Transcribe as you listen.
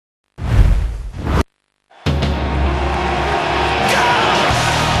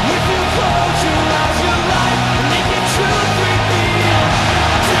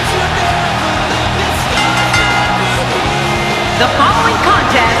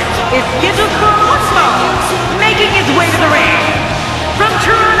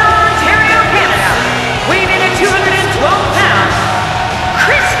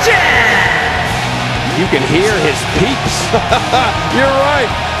can hear his peeps. You're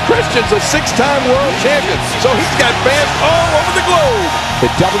right. Christian's a 6-time world champion, so he's got fans all over the globe. The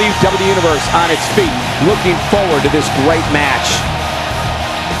WWE Universe on its feet, looking forward to this great match.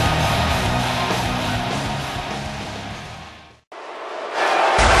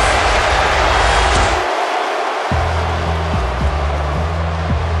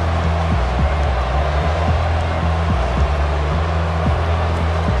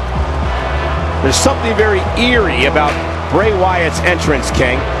 There's something very eerie about Bray Wyatt's entrance,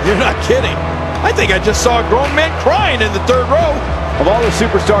 King. You're not kidding. I think I just saw a grown man crying in the third row. Of all the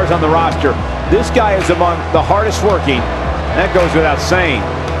superstars on the roster, this guy is among the hardest working. That goes without saying.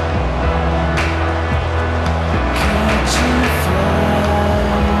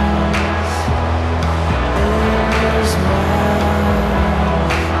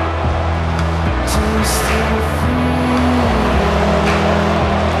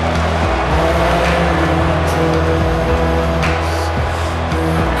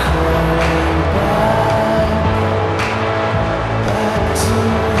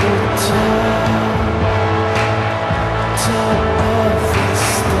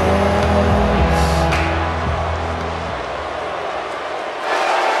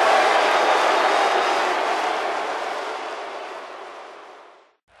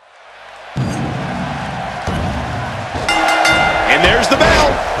 There's the bell.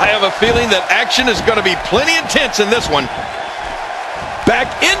 I have a feeling that action is going to be plenty intense in this one. Back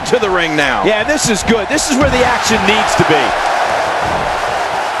into the ring now. Yeah, this is good. This is where the action needs to be.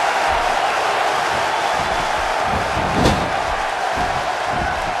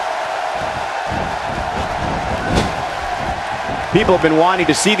 People have been wanting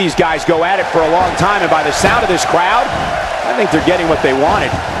to see these guys go at it for a long time, and by the sound of this crowd, I think they're getting what they wanted.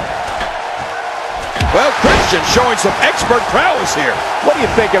 Well, Christian showing some expert prowess here. What do you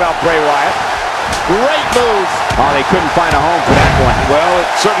think about Bray Wyatt? Great move. Oh, they couldn't find a home for that one. Well,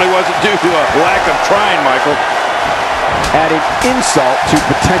 it certainly wasn't due to a lack of trying, Michael. Adding insult to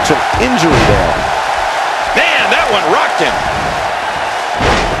potential injury there. Man, that one rocked him.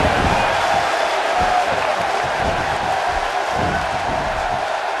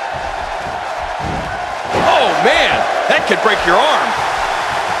 Oh, man, that could break your arm.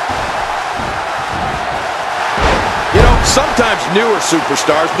 Sometimes newer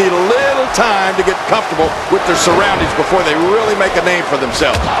superstars need a little time to get comfortable with their surroundings before they really make a name for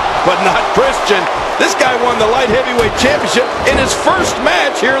themselves. But not Christian. This guy won the light heavyweight championship in his first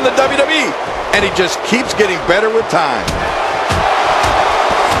match here in the WWE. And he just keeps getting better with time.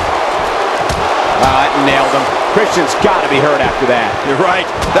 It nailed him. Christian's got to be hurt after that. You're right.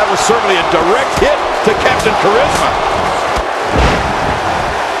 That was certainly a direct hit to Captain Charisma.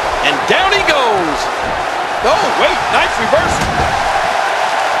 And down he goes. Oh, wait, nice reversal.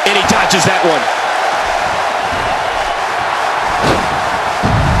 And he dodges that one.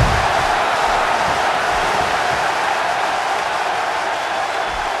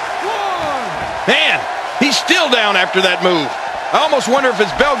 Man, he's still down after that move. I almost wonder if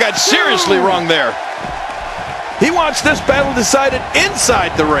his bell got seriously wrong there. He wants this battle decided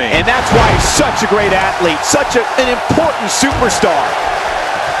inside the ring. And that's why he's such a great athlete, such an important superstar.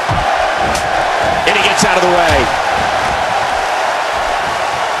 And he gets out of the way.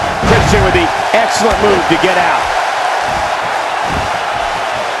 Christian with the excellent move to get out.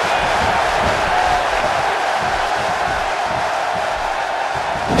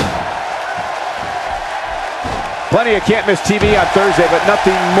 Plenty of can't miss TV on Thursday, but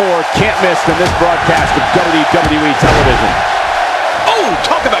nothing more can't miss than this broadcast of WWE television. Oh,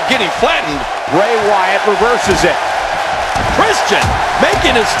 talk about getting flattened. Bray Wyatt reverses it. Christian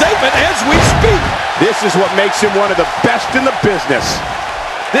making a statement as we speak. This is what makes him one of the best in the business.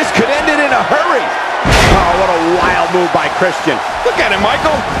 This could end it in a hurry. Oh, what a wild move by Christian. Look at him,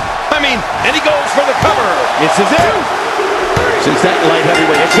 Michael. I mean, and he goes for the cover. This is it. Since that light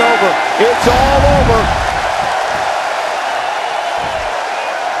heavyweight, it's over. It's all over.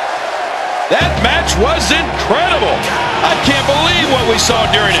 That match was incredible. I can't believe what we saw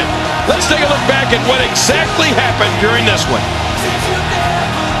during it. Let's take a look back at what exactly happened during this one.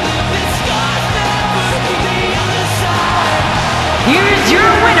 Here's your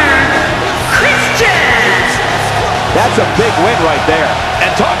winner, Christian. That's a big win right there.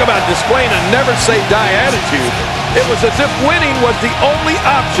 And talk about displaying a never-say-die attitude. It was as if winning was the only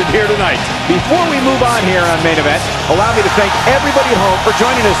option here tonight. Before we move on here on Main Event, allow me to thank everybody at home for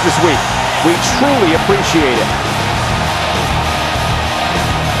joining us this week. We truly appreciate it.